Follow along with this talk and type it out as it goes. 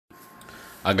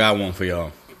I got one for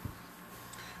y'all.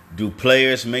 Do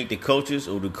players make the coaches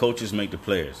or do coaches make the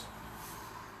players?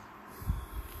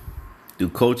 Do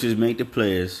coaches make the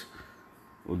players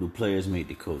or do players make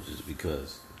the coaches?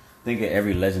 Because think of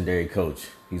every legendary coach.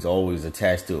 He's always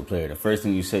attached to a player. The first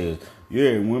thing you say is, yeah,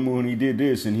 remember when he did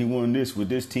this and he won this with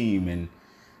this team? And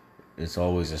it's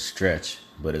always a stretch,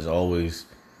 but it's always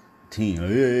team. Oh,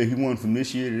 yeah, he won from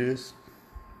this year to this.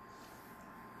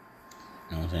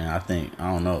 You know what I'm saying?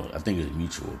 I don't know. I think it's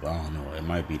mutual, but I don't know. It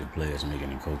might be the players making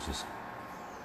the coaches.